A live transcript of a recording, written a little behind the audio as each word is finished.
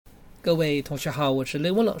各位同学好，我是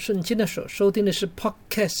林威老师。你现在所收听的是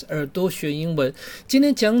Podcast 耳朵学英文。今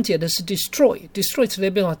天讲解的是 destroy 词类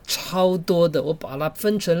变化超多的，我把它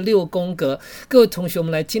分成6宫格。各位同学，我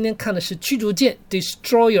们来今天看的是驱逐舰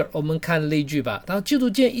destroyer。我们看例句吧。然后驱逐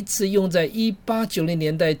舰一词用在1890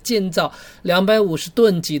年代建造250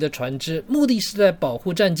吨级的船只，目的是在保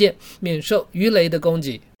护战舰免受鱼雷的攻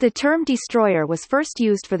击。The term destroyer was first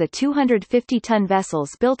used for the 250-ton vessels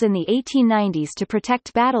built in the 1890s to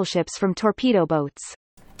protect battleships from torpedo boats.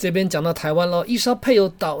 这边讲到台湾咯，一艘配有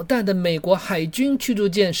导弹的美国海军驱逐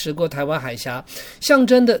舰驶过台湾海峡，象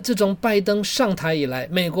征的自从拜登上台以来，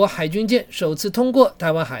美国海军舰首次通过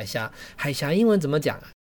台湾海峡。海峡英文怎么讲啊？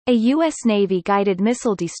 A U.S. Navy-guided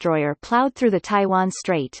missile destroyer plowed through the Taiwan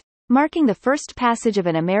Strait.Marking the first passage of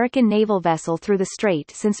an American naval vessel through the strait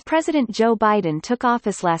since President Joe Biden took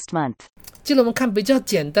office last month. 接着我们看比较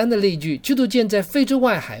简单的例句，驱逐舰在非洲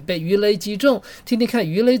外海被鱼雷击中，听听看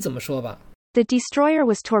鱼雷怎么说吧。The destroyer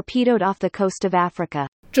was torpedoed off the coast of Africa.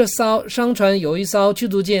 这艘商船有一艘驱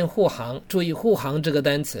逐舰护航，注意护航这个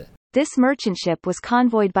单词。This merchant ship was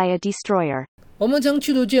convoyed by a destroyer. 我们将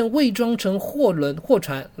驱逐舰伪装成货轮、货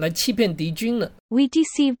船来欺骗敌军了。We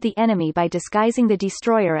deceived the enemy by disguising the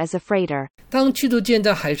destroyer as a freighter. 当驱逐舰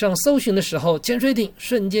在海上搜寻的时候，潜水艇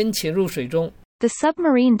瞬间潜入水中。The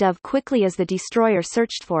submarine dove quickly as the destroyer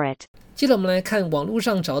searched for it. 接着我们来看网络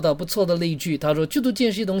上找到不错的例句，他说驱逐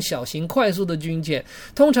舰是一种小型快速的军舰，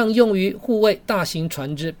通常用于护卫大型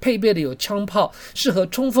船只，配备的有枪炮，适合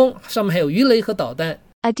冲锋，上面还有鱼雷和导弹。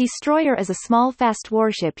A destroyer is a small fast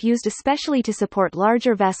warship used especially to support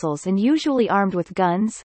larger vessels and usually armed with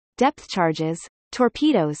guns, depth charges,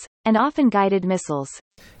 torpedoes, and often guided missiles.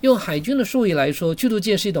 用海军的术语来说，驱逐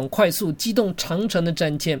舰是一种快速机动长程的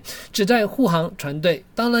战舰，旨在护航船队，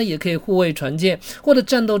当然也可以护卫船舰或者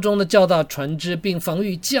战斗中的较大船只，并防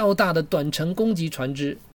御较大的短程攻击船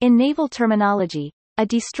只。In naval terminology, a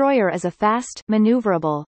destroyer is a fast,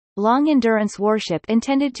 maneuverable, long-endurance warship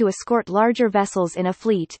intended to escort larger vessels in a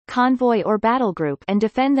fleet, convoy or battle group and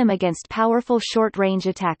defend them against powerful short-range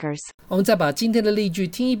attackers. 我们再把今天的例句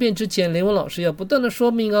听一遍之前，林文老师要不断的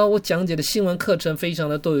说明哦，我讲解的新闻课程非常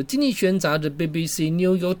的多，有经济学人杂志、BBC、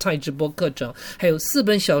New York Times 直播课程，还有4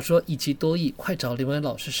本小说以及多益，快找林文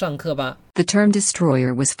老师上课吧。The term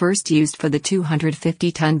destroyer was first used for the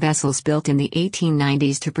 250-ton vessels built in the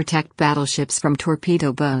 1890s to protect battleships from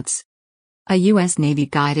torpedo boats.A U.S.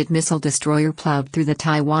 Navy-guided missile destroyer plowed through the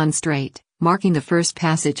Taiwan Strait, marking the first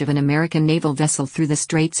passage of an American naval vessel through the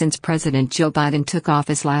strait since President Joe Biden took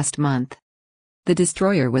office last month. The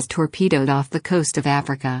destroyer was torpedoed off the coast of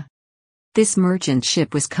Africa. This merchant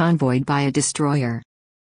ship was convoyed by a destroyer.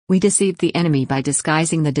 We deceived the enemy by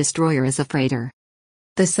disguising the destroyer as a freighter.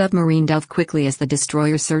 The submarine dove quickly as the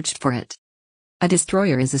destroyer searched for it.A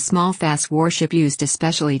destroyer is a small fast warship used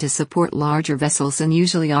especially to support larger vessels and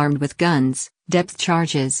usually armed with guns, depth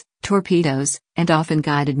charges, torpedoes, and often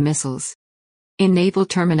guided missiles. In naval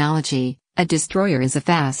terminology, a destroyer is a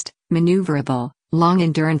fast, maneuverable,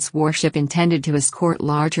 long-endurance warship intended to escort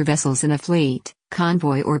larger vessels in a fleet,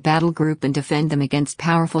 convoy or battle group and defend them against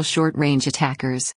powerful short-range attackers.